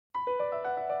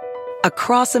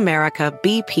Across America,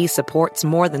 BP supports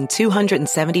more than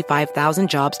 275,000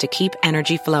 jobs to keep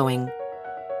energy flowing.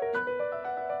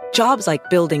 Jobs like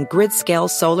building grid-scale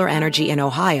solar energy in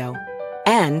Ohio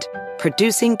and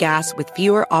producing gas with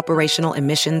fewer operational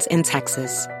emissions in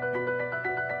Texas.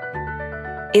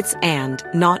 It's and,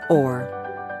 not or.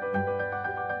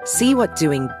 See what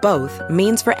doing both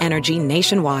means for energy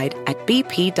nationwide at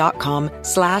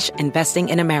bp.com/investing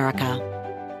in America.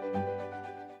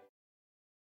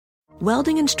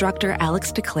 Welding instructor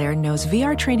Alex DeClaire knows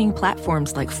VR training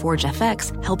platforms like Forge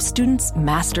FX help students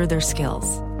master their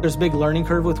skills. There's a big learning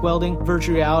curve with welding.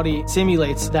 Virtual reality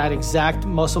simulates that exact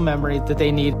muscle memory that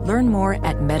they need. Learn more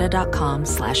at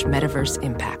meta.com/metaverse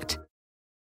impact.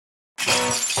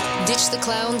 Ditch the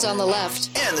clowns on the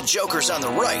left and the jokers on the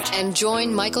right, and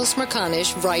join Michael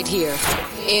Smerconish right here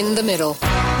in the middle.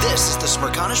 This is the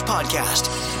Smerconish Podcast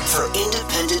for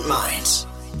independent minds.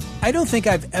 I don't think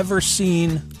I've ever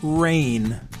seen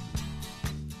rain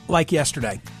like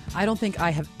yesterday. I don't think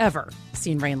I have ever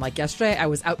seen rain like yesterday. I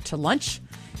was out to lunch.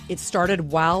 It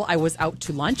started while I was out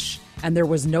to lunch, and there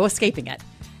was no escaping it.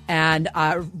 And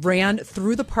ran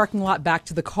through the parking lot back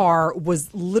to the car,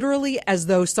 was literally as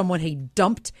though someone had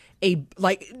dumped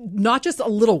not just a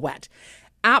little wet,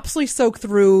 absolutely soaked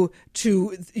through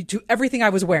to everything I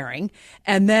was wearing.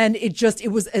 And then it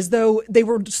was as though they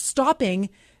were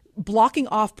blocking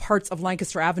off parts of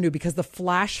Lancaster Avenue because the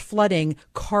flash flooding,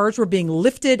 cars were being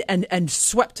lifted and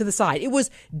swept to the side. It was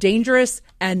dangerous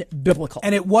and biblical.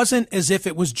 And it wasn't as if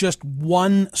it was just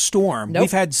one storm. Nope.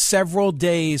 We've had several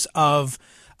days of,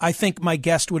 I think my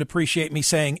guest would appreciate me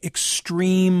saying,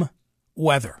 extreme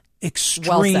weather.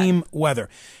 Extreme weather.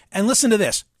 And listen to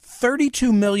this.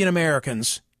 32 million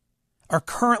Americans are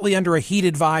currently under a heat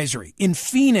advisory. In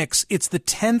Phoenix, it's the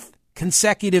 10th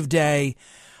consecutive day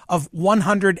of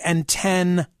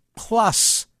 110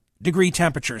 plus degree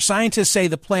temperature. Scientists say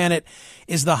the planet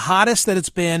is the hottest that it's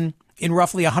been in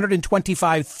roughly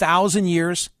 125,000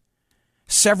 years.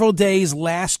 Several days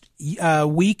last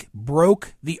week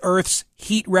broke the Earth's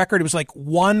heat record. It was like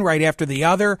one right after the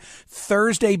other.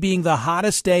 Thursday being the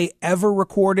hottest day ever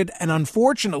recorded. And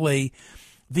unfortunately,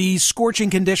 these scorching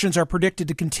conditions are predicted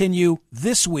to continue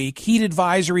this week. Heat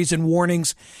advisories and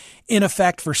warnings in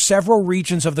effect for several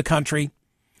regions of the country.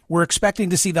 We're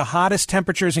expecting to see the hottest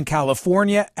temperatures in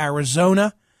California,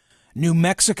 Arizona, New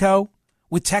Mexico,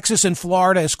 with Texas and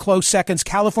Florida as close seconds.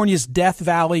 California's Death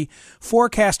Valley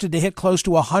forecasted to hit close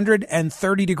to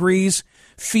 130 degrees.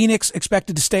 Phoenix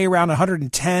expected to stay around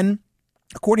 110.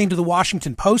 According to the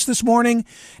Washington Post this morning,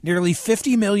 nearly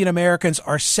 50 million Americans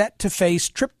are set to face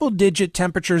triple-digit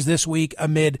temperatures this week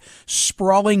amid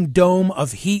sprawling dome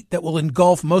of heat that will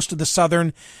engulf most of the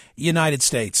southern United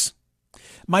States.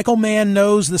 Michael Mann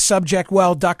knows the subject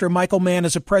well. Dr. Michael Mann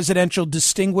is a Presidential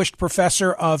Distinguished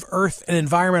Professor of Earth and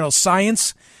Environmental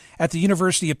Science at the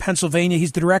University of Pennsylvania.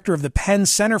 He's the director of the Penn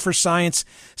Center for Science,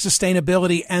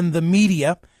 Sustainability, and the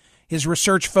Media. His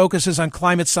research focuses on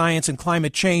climate science and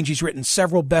climate change. He's written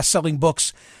several best-selling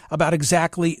books about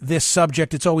exactly this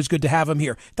subject. It's always good to have him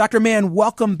here. Dr. Mann,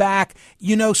 welcome back.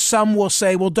 You know, some will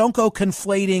say, well, don't go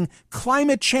conflating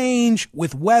climate change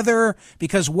with weather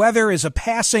because weather is a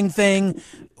passing thing.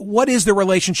 What is the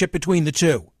relationship between the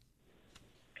two?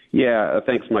 Yeah,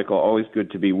 thanks, Michael. Always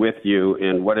good to be with you.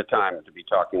 And what a time to be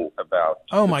talking about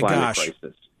the climate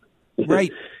crisis.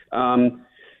 Right.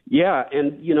 Yeah,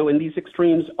 and, and these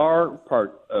extremes are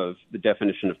part of the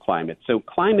definition of climate. So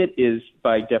climate is,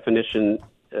 by definition,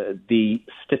 the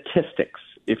statistics,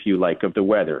 if you like, of the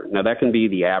weather. Now, that can be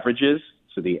the averages,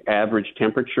 so the average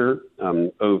temperature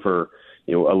over,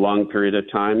 a long period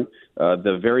of time.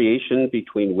 The variation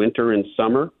between winter and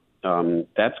summer,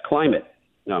 that's climate.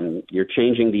 You're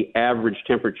changing the average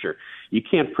temperature. You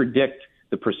can't predict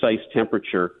the precise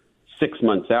temperature 6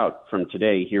 months out from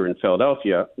today here in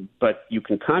Philadelphia, but you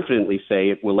can confidently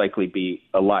say it will likely be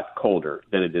a lot colder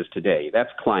than it is today. That's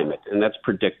climate, and that's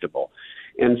predictable.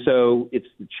 And so it's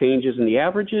changes in the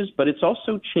averages, but it's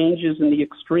also changes in the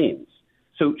extremes.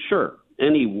 So sure,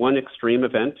 any one extreme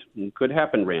event could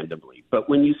happen randomly, but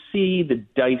when you see the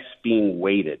dice being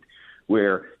weighted,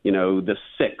 where, the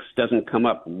 6 doesn't come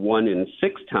up 1 in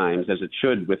 6 times as it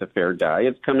should with a fair die,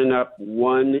 it's coming up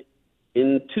 1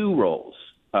 in 2 rolls.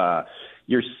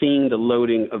 You're seeing the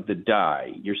loading of the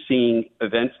die. You're seeing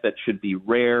events that should be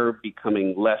rare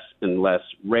becoming less and less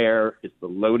rare. It's the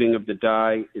loading of the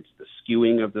die. It's the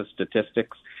skewing of the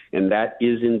statistics. And that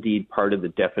is indeed part of the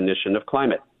definition of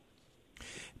climate.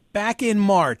 Back in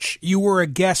March, you were a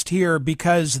guest here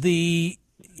because the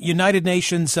United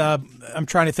Nations, I'm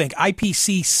trying to think,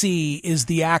 IPCC is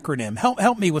the acronym.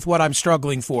 Help me with what I'm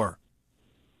struggling for.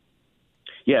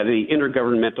 Yeah, the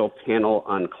Intergovernmental Panel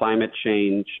on Climate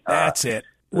Change. That's it.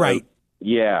 Right.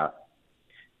 Yeah.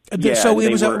 So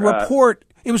it was a report.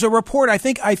 It was a report. I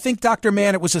think, Dr.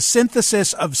 Mann, it was a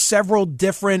synthesis of several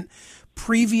different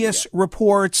previous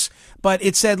reports, but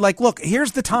it said, like, look,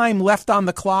 here's the time left on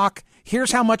the clock.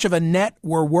 Here's how much of a net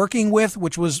we're working with,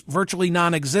 which was virtually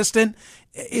non-existent.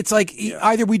 It's like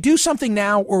either we do something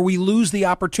now or we lose the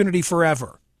opportunity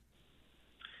forever.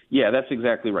 Yeah, that's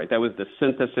exactly right. That was the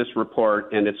synthesis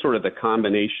report, and it's sort of the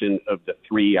combination of the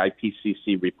three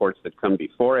IPCC reports that come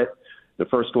before it. The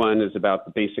first one is about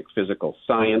the basic physical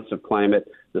science of climate.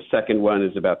 The second one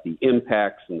is about the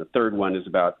impacts, and the third one is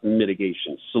about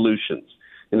mitigation solutions.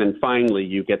 And then finally,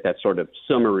 you get that sort of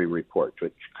summary report,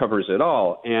 which covers it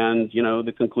all. And,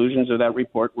 the conclusions of that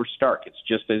report were stark. It's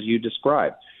just as you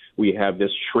described. We have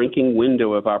this shrinking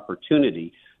window of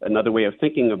opportunity. Another way of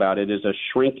thinking about it is a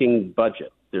shrinking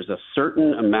budget. There's a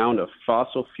certain amount of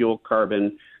fossil fuel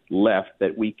carbon left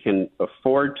that we can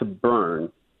afford to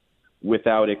burn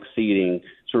without exceeding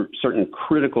certain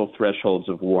critical thresholds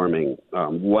of warming,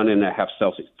 1.5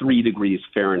 Celsius, 3 degrees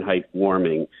Fahrenheit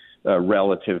warming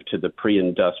relative to the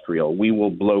pre-industrial. We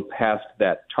will blow past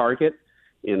that target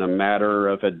in a matter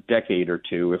of a decade or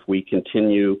two if we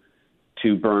continue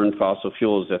to burn fossil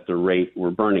fuels at the rate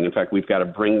we're burning. In fact, we've got to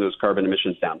bring those carbon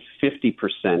emissions down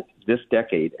 50% this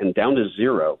decade and down to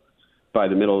zero by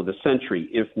the middle of the century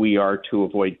if we are to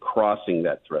avoid crossing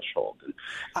that threshold. And,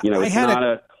 it's not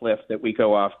a cliff that we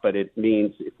go off, but it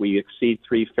means if we exceed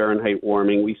 3 Fahrenheit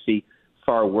warming, we see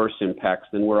far worse impacts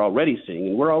than we're already seeing.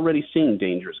 And we're already seeing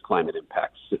dangerous climate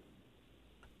impacts.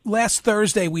 Last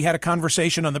Thursday, we had a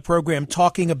conversation on the program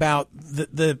talking about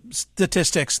the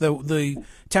statistics, the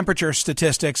temperature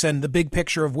statistics and the big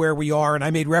picture of where we are. And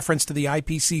I made reference to the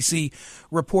IPCC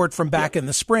report from back in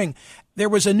the spring. There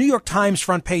was a New York Times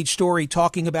front page story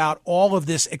talking about all of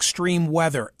this extreme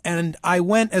weather. And I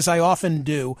went, as I often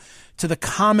do, to the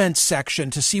comments section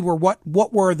to see what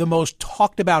were the most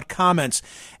talked about comments.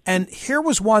 And here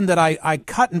was one that I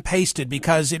cut and pasted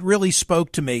because it really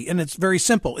spoke to me. And it's very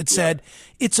simple. It said,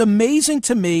 "It's amazing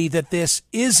to me that this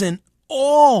isn't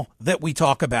all that we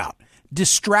talk about.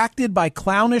 Distracted by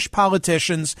clownish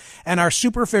politicians and our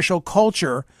superficial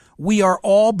culture, we are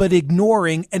all but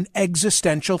ignoring an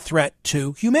existential threat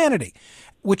to humanity,"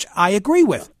 which I agree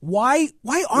with. Why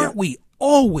aren't we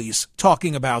always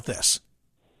talking about this?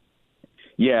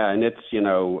 Yeah, and it's,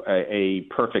 a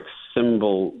perfect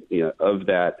symbol of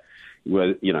that,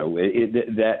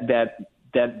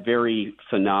 that very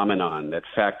phenomenon, that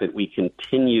fact that we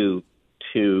continue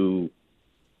to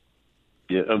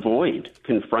avoid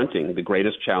confronting the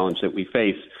greatest challenge that we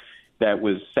face. That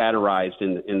was satirized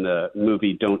in the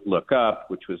movie Don't Look Up,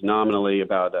 which was nominally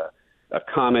about a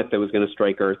comet that was going to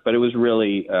strike Earth, but it was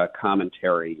really a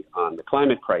commentary on the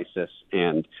climate crisis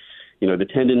and, the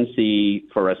tendency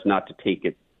for us not to take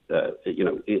it,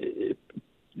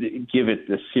 give it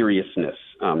the seriousness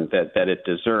that it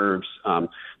deserves.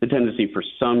 The tendency for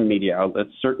some media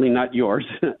outlets, certainly not yours,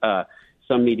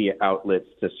 some media outlets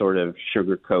to sort of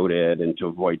sugarcoat it and to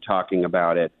avoid talking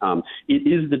about it. It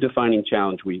is the defining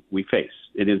challenge we face.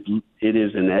 It is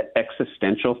an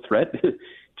existential threat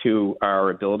to our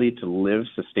ability to live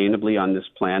sustainably on this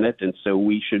planet, and so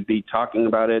we should be talking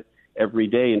about it every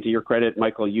day. And to your credit,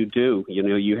 Michael, you do.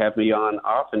 You have me on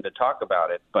often to talk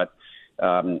about it, but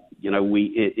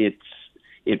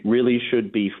it really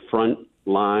should be front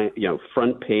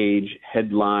page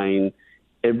headline,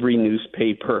 every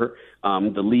newspaper.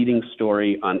 The leading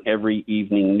story on every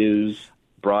evening news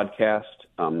broadcast,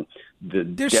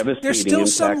 there's still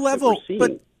some level,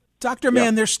 but Dr.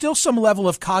 Mann, there's still some level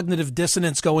of cognitive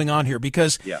dissonance going on here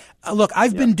because, look,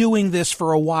 I've been doing this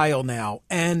for a while now.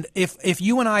 And if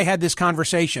you and I had this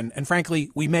conversation, and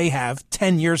frankly, we may have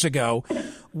 10 years ago,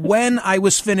 when I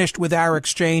was finished with our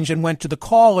exchange and went to the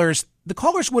callers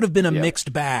would have been a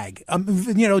mixed bag,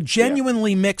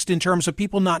 genuinely mixed in terms of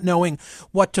people not knowing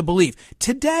what to believe.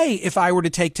 Today, if I were to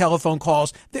take telephone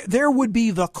calls, there would be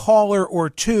the caller or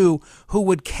two who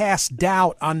would cast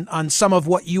doubt on some of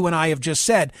what you and I have just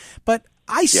said. But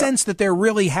I sense that there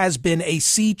really has been a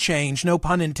sea change, no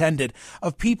pun intended,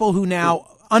 of people who now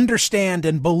understand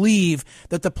and believe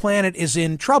that the planet is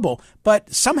in trouble.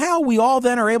 But somehow we all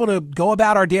then are able to go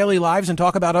about our daily lives and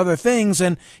talk about other things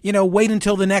and, wait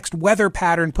until the next weather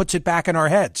pattern puts it back in our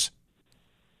heads.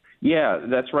 Yeah,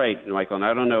 that's right, Michael. And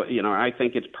I don't know, I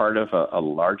think it's part of a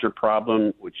larger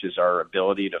problem, which is our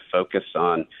ability to focus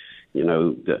on,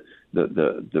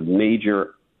 the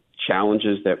major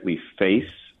challenges that we face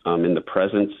in the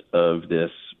presence of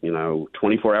this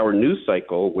 24-hour news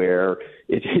cycle where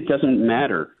it doesn't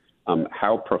matter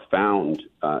how profound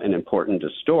and important a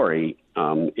story,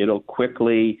 it'll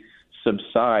quickly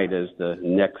subside as the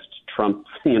next Trump,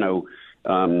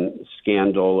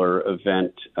 scandal or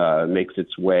event makes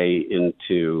its way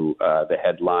into the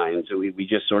headlines. We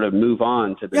just sort of move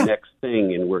on to the next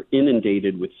thing, and we're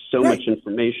inundated with so much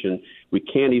information we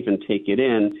can't even take it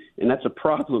in, and that's a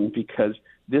problem because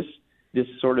this is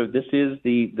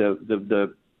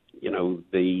the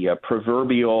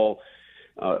proverbial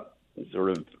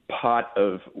sort of pot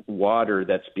of water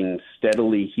that's being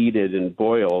steadily heated and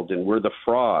boiled, and we're the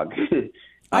frog.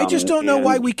 I just don't know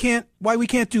why we can't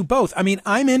do both. I mean,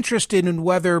 I'm interested in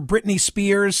whether Britney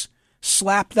Spears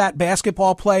slapped that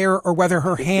basketball player or whether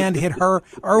her hand hit her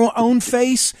own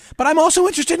face. But I'm also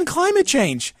interested in climate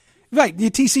change. Right. The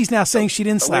TC's now saying she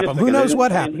didn't slap him. Who knows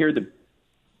what happened? I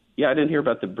didn't hear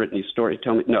about the Britney story.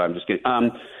 Tell me. No, I'm just kidding. That's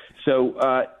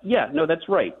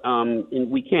right. And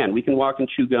we can walk and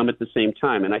chew gum at the same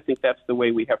time. And I think that's the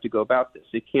way we have to go about this.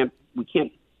 We can't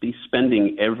be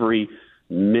spending every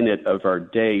minute of our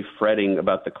day fretting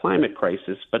about the climate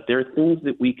crisis, but there are things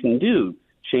that we can do,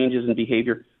 changes in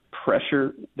behavior,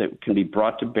 pressure that can be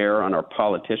brought to bear on our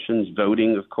politicians,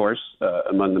 voting, of course,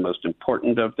 among the most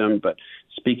important of them, but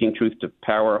speaking truth to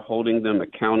power, holding them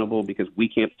accountable because we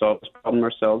can't solve this problem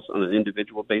ourselves on an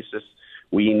individual basis.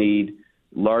 We need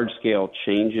large-scale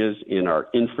changes in our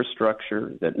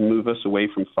infrastructure that move us away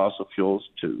from fossil fuels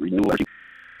to renewable energy.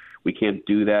 We can't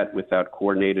do that without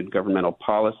coordinated governmental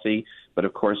policy. But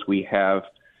of course, we have,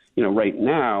 right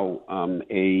now,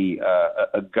 a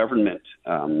government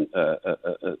that,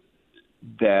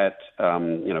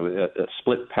 a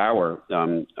split power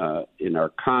in our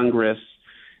Congress.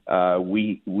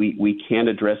 We can't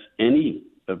address any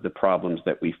of the problems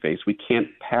that we face. We can't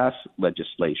pass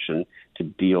legislation to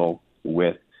deal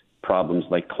with problems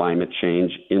like climate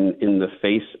change in the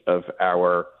face of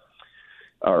our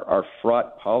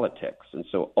fraught politics. And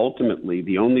so ultimately,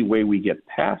 the only way we get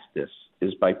past this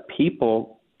is by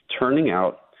people turning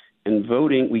out and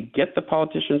voting. We get the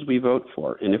politicians we vote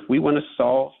for. And if we want to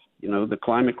solve, the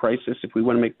climate crisis, if we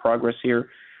want to make progress here,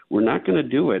 we're not going to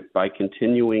do it by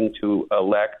continuing to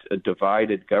elect a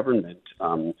divided government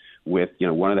with,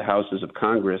 one of the houses of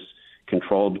Congress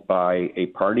controlled by a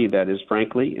party that is,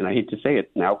 frankly, and I hate to say it,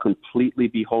 now completely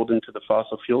beholden to the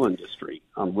fossil fuel industry.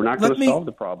 We're not going to solve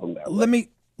the problem that way.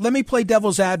 Let me play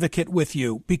devil's advocate with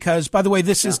you because, by the way,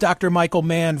 this is Dr. Michael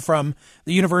Mann from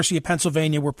the University of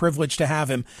Pennsylvania. We're privileged to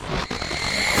have him.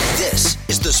 This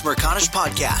is the Smerconish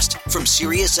Podcast from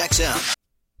SiriusXM.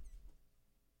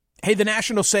 Hey, the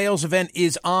national sales event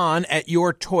is on at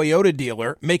your Toyota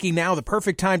dealer, making now the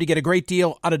perfect time to get a great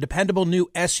deal on a dependable new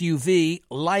SUV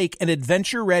like an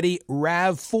adventure-ready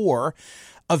RAV4.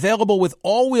 Available with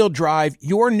all-wheel drive,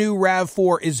 your new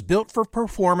RAV4 is built for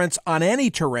performance on any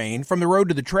terrain, from the road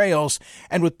to the trails,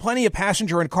 and with plenty of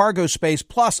passenger and cargo space,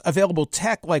 plus available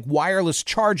tech like wireless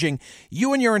charging,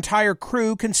 you and your entire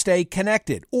crew can stay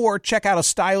connected. Or check out a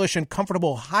stylish and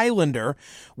comfortable Highlander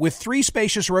with 3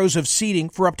 spacious rows of seating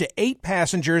for up to 8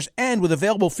 passengers and with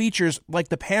available features like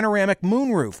the panoramic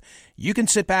moonroof. You can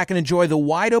sit back and enjoy the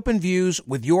wide-open views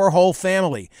with your whole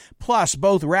family. Plus,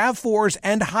 both RAV4s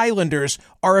and Highlanders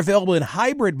are available in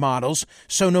hybrid models,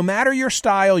 so no matter your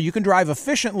style, you can drive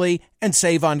efficiently and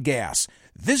save on gas.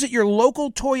 Visit your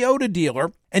local Toyota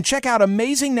dealer and check out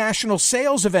amazing national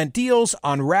sales event deals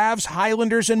on RAVs,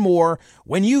 Highlanders, and more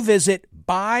when you visit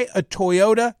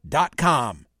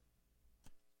buyatoyota.com.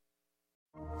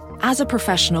 As a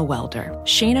professional welder,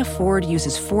 Shayna Ford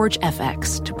uses Forge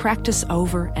FX to practice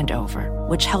over and over,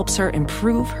 which helps her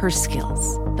improve her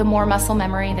skills. The more muscle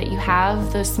memory that you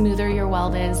have, the smoother your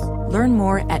weld is. Learn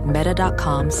more at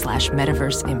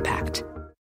meta.com/metaverse impact.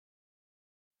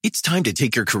 It's time to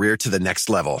take your career to the next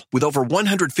level. With over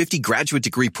 150 graduate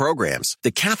degree programs,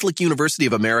 the Catholic University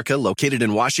of America, located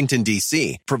in Washington,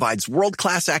 D.C., provides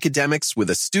world-class academics with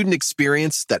a student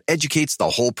experience that educates the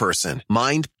whole person,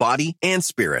 mind, body, and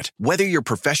spirit. Whether your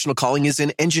professional calling is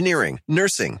in engineering,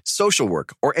 nursing, social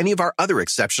work, or any of our other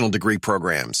exceptional degree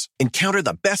programs, encounter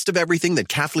the best of everything that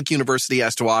Catholic University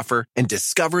has to offer and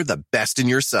discover the best in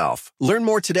yourself. Learn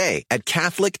more today at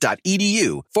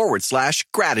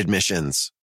catholic.edu/grad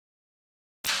admissions.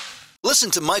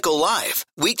 Listen to Michael live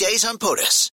weekdays on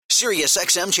POTUS,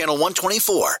 SiriusXM Channel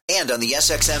 124, and on the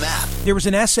SXM app. There was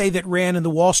an essay that ran in the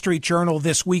Wall Street Journal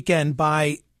this weekend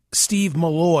by Steve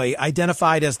Malloy,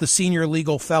 identified as the senior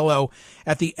legal fellow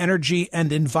at the Energy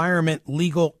and Environment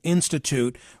Legal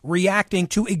Institute, reacting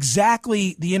to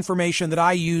exactly the information that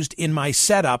I used in my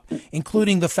setup,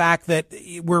 including the fact that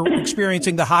we're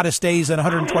experiencing the hottest days in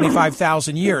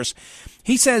 125,000 years.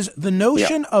 He says the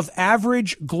notion of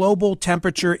average global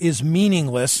temperature is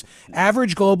meaningless.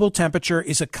 Average global temperature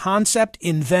is a concept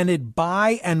invented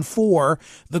by and for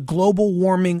the global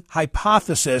warming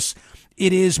hypothesis.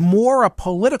 It is more a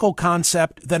political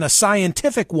concept than a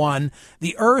scientific one.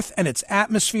 The Earth and its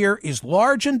atmosphere is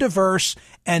large and diverse,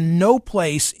 and no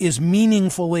place is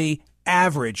meaningfully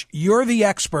average. You're the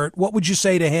expert. What would you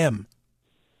say to him?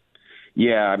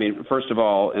 Yeah, I mean, first of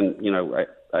all, and, you know,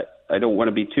 I don't want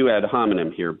to be too ad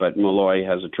hominem here, but Malloy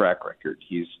has a track record.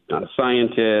 He's not a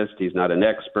scientist. He's not an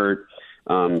expert.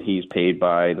 He's paid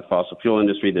by the fossil fuel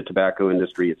industry, the tobacco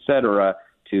industry, et cetera,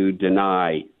 to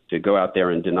go out there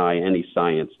and deny any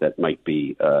science that might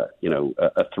be, a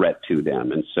threat to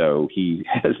them. And so he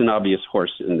has an obvious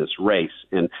horse in this race.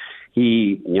 And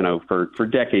he, for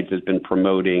decades has been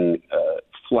promoting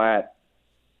flat,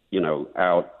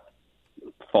 out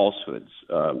falsehoods.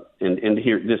 And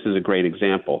here, this is a great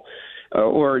example.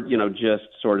 Or just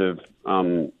sort of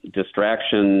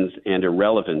distractions and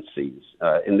irrelevancies.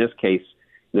 In this case,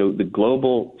 the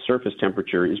global surface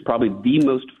temperature is probably the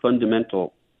most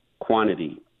fundamental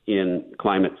quantity in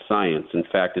climate science. In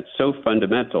fact, it's so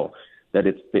fundamental that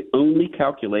it's the only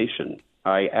calculation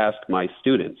I ask my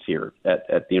students here at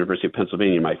the University of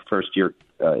Pennsylvania, my first year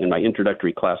in my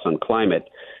introductory class on climate,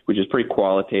 which is pretty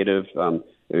qualitative.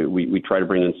 We try to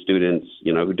bring in students,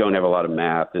 who don't have a lot of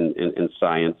math and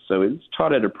science. So it's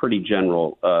taught at a pretty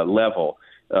general level.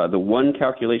 The one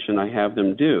calculation I have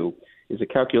them do is a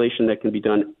calculation that can be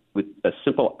done with a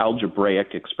simple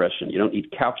algebraic expression. You don't need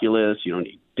calculus. You don't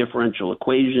need differential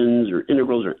equations or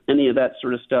integrals or any of that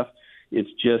sort of stuff.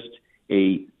 It's just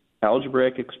a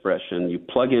algebraic expression. You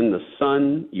plug in the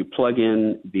sun, you plug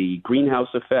in the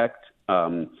greenhouse effect,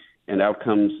 and out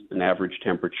comes an average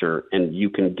temperature, and you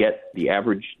can get the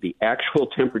actual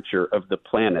temperature of the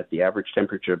planet, the average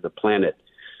temperature of the planet,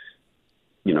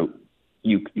 to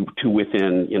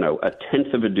within, a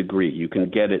tenth of a degree. You can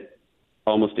get it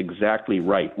almost exactly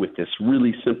right with this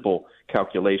really simple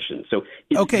calculation. So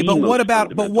okay, but what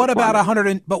about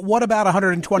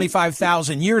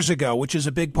 125,000 years ago, which is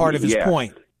a big part of his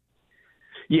point?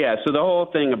 Yeah, so the whole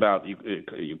thing about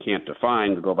you can't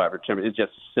define the global average temperature is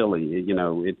just silly.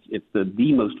 It's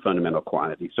the most fundamental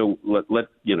quantity. So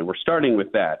we're starting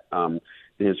with that.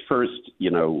 His first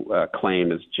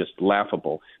claim is just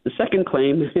laughable. The second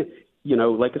claim,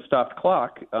 like a stopped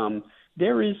clock,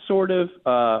 there is sort of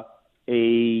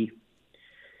there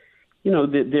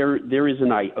is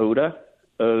an iota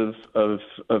of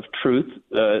truth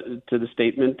to the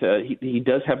statement. He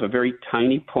does have a very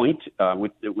tiny point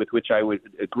with which I would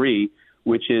agree,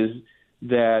 which is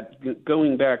that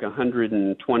going back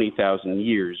 120,000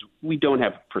 years, we don't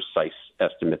have precise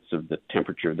estimates of the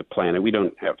temperature of the planet. We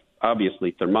don't have,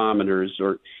 obviously, thermometers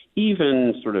or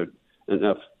even sort of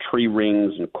enough tree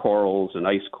rings and corals and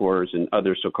ice cores and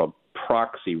other so-called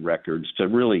proxy records to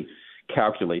really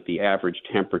calculate the average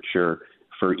temperature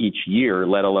for each year,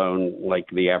 let alone like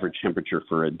the average temperature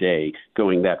for a day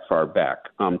going that far back.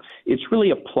 It's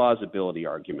really a plausibility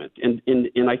argument. And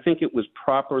I think it was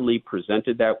properly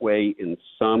presented that way in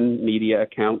some media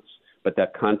accounts, but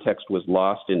that context was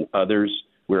lost in others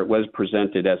where it was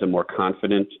presented as a more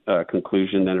confident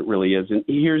conclusion than it really is. And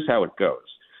here's how it goes.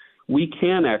 We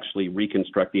can actually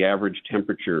reconstruct the average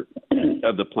temperature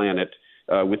of the planet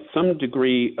with some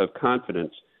degree of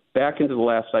confidence back into the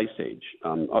last ice age,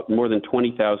 more than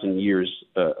 20,000 years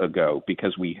ago,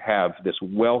 because we have this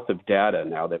wealth of data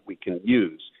now that we can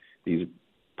use, these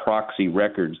proxy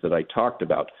records that I talked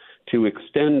about, to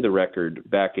extend the record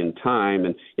back in time.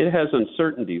 And it has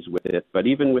uncertainties with it, but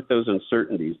even with those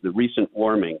uncertainties, the recent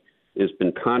warming has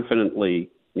been confidently,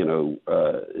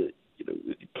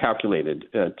 calculated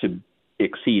to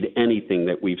exceed anything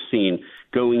that we've seen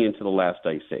going into the last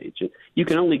ice age. And you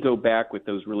can only go back with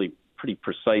those really pretty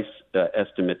precise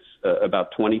estimates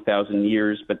about 20,000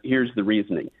 years, but here's the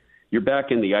reasoning. You're back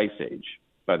in the ice age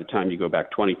by the time you go back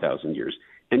 20,000 years,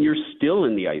 and you're still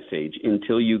in the ice age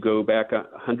until you go back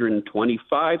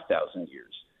 125,000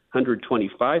 years.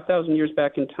 125,000 years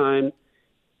back in time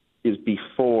is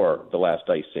before the last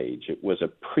ice age. It was a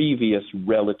previous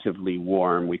relatively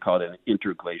warm, we call it an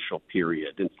interglacial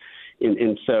period.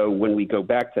 And so when we go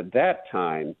back to that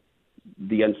time,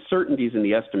 the uncertainties in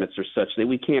the estimates are such that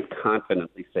we can't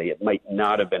confidently say it might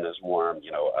not have been as warm,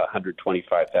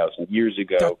 125,000 years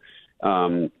ago.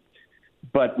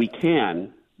 But we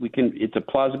can, it's a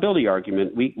plausibility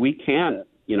argument. We can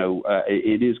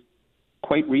it is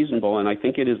quite reasonable, and I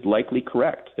think it is likely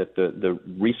correct that the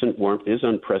recent warmth is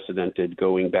unprecedented,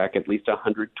 going back at least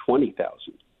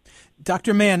 120,000.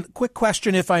 Dr. Mann, quick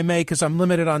question, if I may, because I'm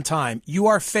limited on time. You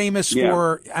are famous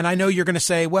for, and I know you're going to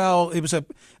say, well, it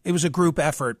was a group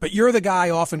effort, but you're the guy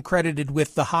often credited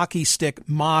with the hockey stick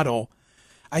model.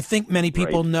 I think many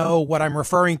people know what I'm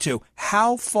referring to.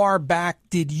 How far back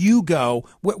did you go?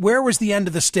 Where was the end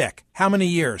of the stick? How many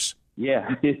years?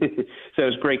 Yeah, so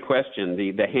it's a great question.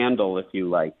 The handle, if you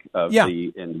like,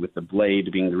 and with the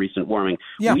blade being the recent warming.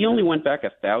 Yeah. We only went back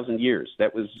 1,000 years.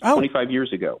 That was 25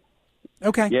 years ago.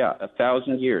 Okay. Yeah,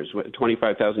 1,000 years,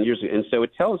 25,000 years ago. And so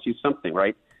it tells you something,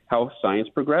 right? How science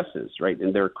progresses, right?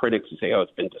 And there are critics who say, oh,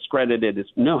 it's been discredited.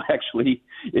 No, actually,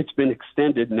 it's been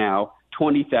extended now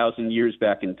 20,000 years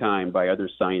back in time by other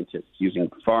scientists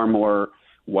using far more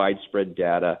widespread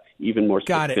data, even more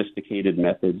sophisticated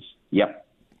methods. Yep.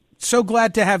 So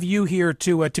glad to have you here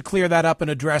to clear that up and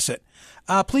address it.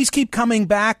 Please keep coming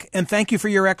back, and thank you for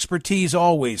your expertise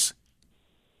always.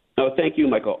 Oh, thank you,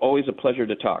 Michael. Always a pleasure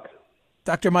to talk.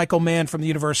 Dr. Michael Mann from the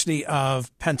University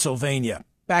of Pennsylvania.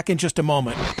 Back in just a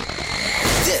moment.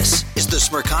 This is the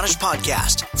Smerconish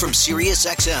Podcast from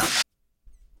SiriusXM.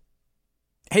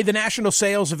 Hey, the national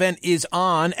sales event is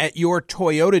on at your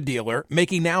Toyota dealer,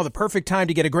 making now the perfect time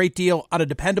to get a great deal on a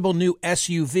dependable new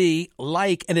SUV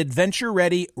like an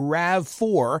adventure-ready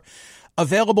RAV4.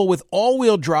 Available with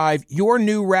all-wheel drive, your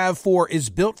new RAV4 is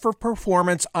built for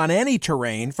performance on any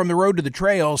terrain, from the road to the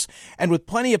trails, and with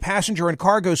plenty of passenger and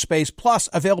cargo space, plus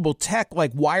available tech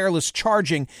like wireless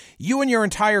charging, you and your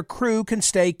entire crew can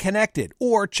stay connected.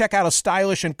 Or check out a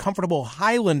stylish and comfortable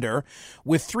Highlander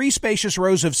with 3 spacious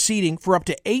rows of seating for up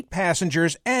to 8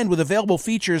 passengers, and with available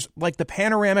features like the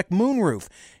panoramic moonroof.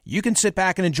 You can sit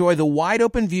back and enjoy the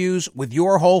wide-open views with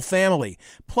your whole family.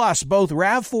 Plus, both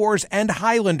RAV4s and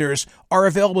Highlanders are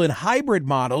available in hybrid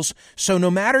models, so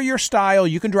no matter your style,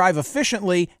 you can drive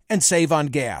efficiently and save on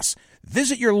gas.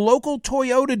 Visit your local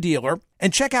Toyota dealer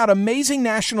and check out amazing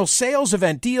national sales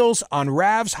event deals on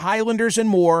RAVs, Highlanders, and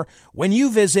more when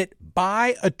you visit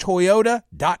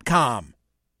buyatoyota.com.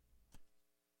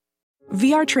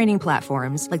 VR training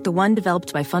platforms, like the one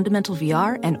developed by Fundamental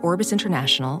VR and Orbis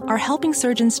International, are helping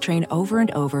surgeons train over and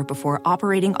over before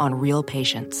operating on real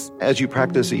patients. As you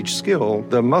practice each skill,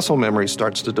 the muscle memory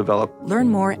starts to develop. Learn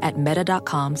more at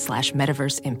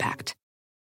meta.com/metaverse impact.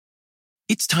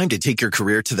 It's time to take your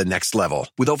career to the next level.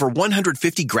 With over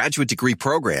 150 graduate degree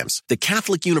programs, the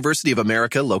Catholic University of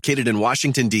America, located in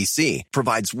Washington, D.C.,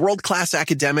 provides world-class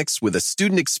academics with a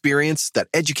student experience that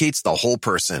educates the whole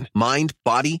person, mind,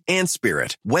 body, and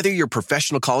spirit. Whether your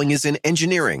professional calling is in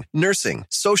engineering, nursing,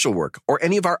 social work, or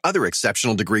any of our other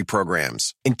exceptional degree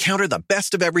programs, encounter the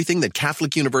best of everything that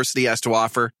Catholic University has to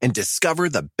offer and discover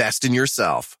the best in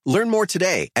yourself. Learn more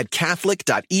today at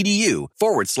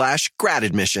catholic.edu/grad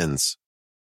admissions.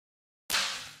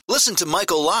 Listen to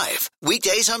Michael live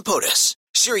weekdays on POTUS,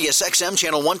 SiriusXM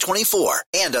channel 124,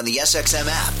 and on the SXM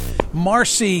app.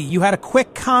 Marcy, you had a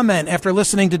quick comment after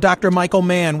listening to Dr. Michael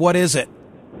Mann. What is it?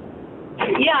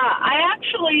 Yeah, I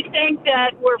actually think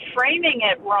that we're framing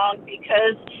it wrong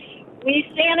because we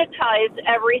sanitize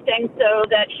everything so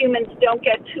that humans don't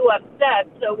get too upset.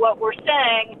 So what we're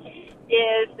saying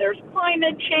is there's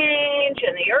climate change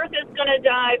and the earth is going to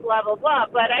die, blah, blah, blah.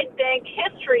 But I think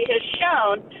history has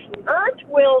shown earth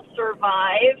will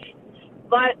survive,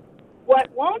 but what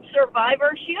won't survive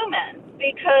are humans,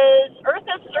 because earth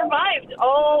has survived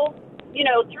all,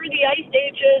 through the ice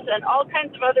ages and all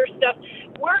kinds of other stuff.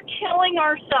 We're killing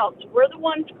ourselves. We're the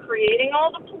ones creating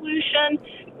all the pollution.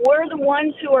 We're the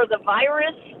ones who are the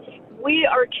virus. We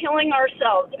are killing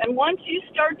ourselves. And once you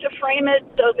start to frame it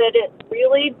so that it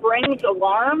really brings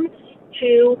alarm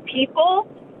to people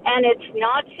and it's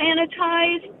not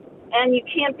sanitized and you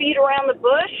can't beat around the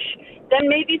bush, then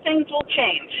maybe things will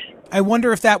change. I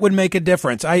wonder if that would make a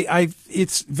difference.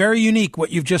 It's very unique what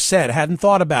you've just said. I hadn't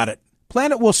thought about it.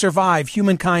 Planet will survive.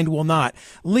 Humankind will not.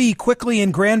 Lee, quickly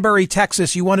in Granbury,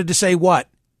 Texas, you wanted to say what?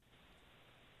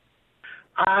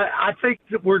 I think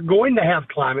that we're going to have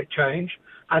climate change.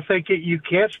 I think you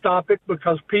can't stop it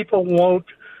because people won't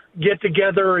get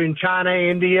together in China,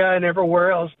 India, and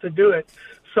everywhere else to do it.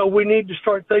 So we need to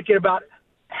start thinking about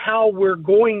how we're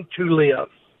going to live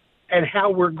and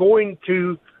how we're going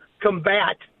to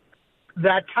combat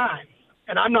that time.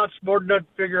 And I'm not smart enough to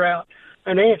figure out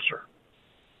an answer.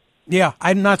 Yeah,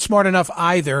 I'm not smart enough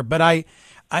either, but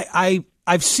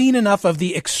I've seen enough of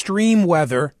the extreme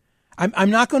weather. I'm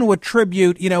not going to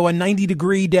attribute, a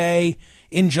 90-degree day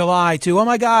in July to, oh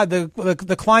my God,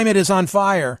 the climate is on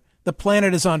fire, the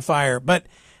planet is on fire. But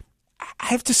I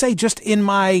have to say, just in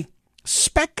my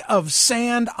speck of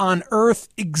sand on Earth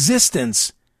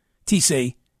existence,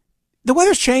 TC, the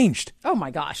weather's changed. Oh,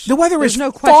 my gosh. The weather There's is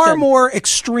no far question. more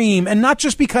extreme, and not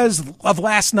just because of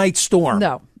last night's storm.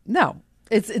 No.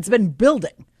 It's been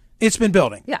building. It's been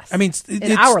building. Yes. I mean,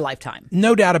 in our lifetime.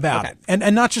 No doubt about it.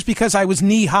 And not just because I was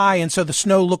knee high and so the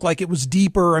snow looked like it was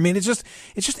deeper. I mean, it's just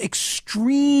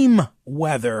extreme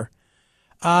weather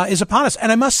is upon us.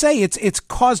 And I must say, it's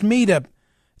caused me to,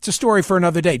 it's a story for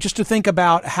another day, just to think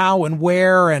about how and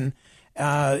where and,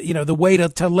 the way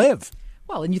to live.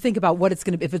 Well, and you think about what it's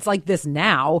going to be. If it's like this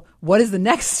now, what is the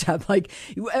next step? Like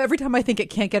every time I think it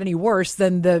can't get any worse,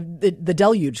 then the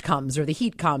deluge comes or the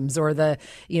heat comes or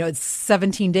it's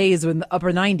 17 days in the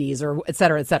upper 90s or et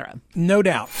cetera, et cetera. No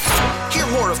doubt. Hear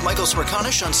more of Michael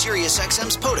Smerconish on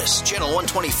SiriusXM's POTUS, Channel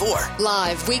 124.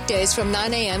 Live weekdays from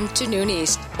 9 a.m. to noon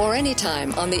East or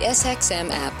anytime on the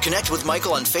SXM app. Connect with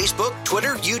Michael on Facebook,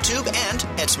 Twitter, YouTube, and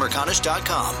at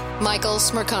Smerconish.com. Michael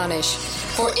Smerconish,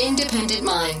 for independent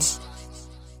minds.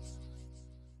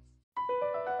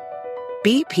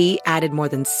 BP added more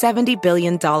than $70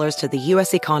 billion to the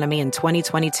U.S. economy in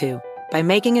 2022 by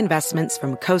making investments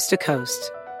from coast to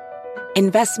coast.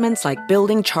 Investments like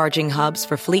building charging hubs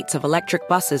for fleets of electric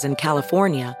buses in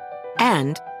California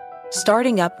and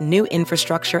starting up new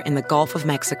infrastructure in the Gulf of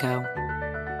Mexico.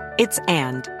 It's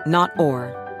and, not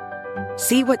or.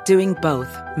 See what doing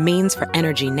both means for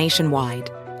energy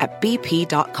nationwide at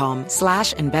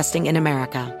bp.com/investing in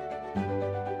America.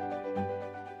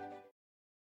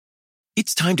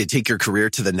 It's time to take your career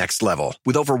to the next level.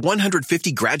 With over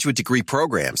 150 graduate degree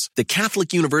programs, the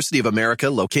Catholic University of America,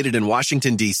 located in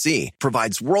Washington, D.C.,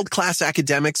 provides world-class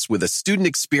academics with a student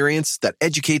experience that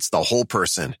educates the whole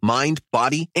person, mind,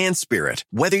 body, and spirit.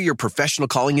 Whether your professional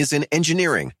calling is in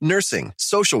engineering, nursing,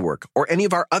 social work, or any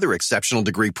of our other exceptional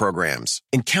degree programs,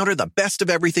 encounter the best of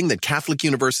everything that Catholic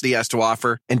University has to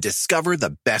offer and discover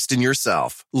the best in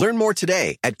yourself. Learn more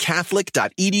today at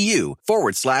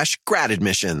catholic.edu/grad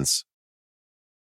admissions.